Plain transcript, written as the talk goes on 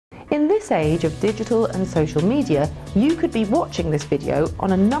this age of digital and social media, you could be watching this video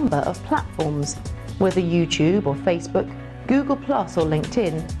on a number of platforms, whether YouTube or Facebook, Google Plus or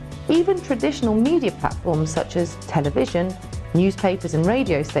LinkedIn. Even traditional media platforms such as television, newspapers and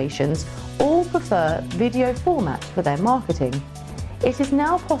radio stations all prefer video format for their marketing. It is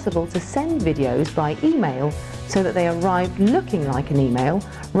now possible to send videos by email so that they arrive looking like an email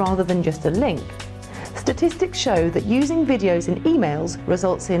rather than just a link. Statistics show that using videos in emails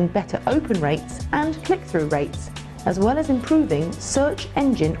results in better open rates and click-through rates, as well as improving search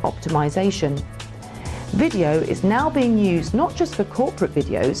engine optimization. Video is now being used not just for corporate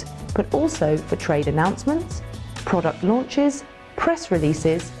videos, but also for trade announcements, product launches, press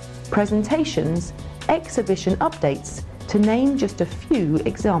releases, presentations, exhibition updates, to name just a few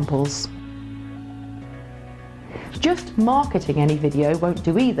examples. Just marketing any video won't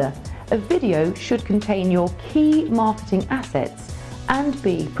do either. A video should contain your key marketing assets and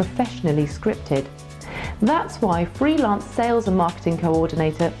be professionally scripted. That's why freelance sales and marketing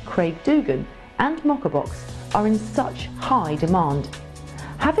coordinator Craig Dougan and Mokabox are in such high demand.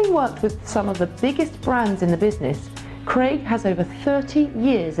 Having worked with some of the biggest brands in the business, Craig has over 30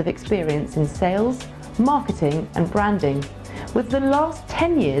 years of experience in sales, marketing and branding, with the last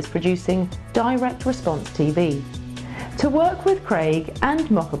 10 years producing direct response TV. To work with Craig and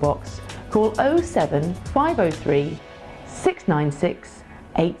Mokabox, call 07 503 696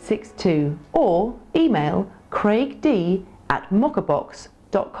 862 or email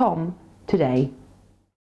craigd@mokabox.com today.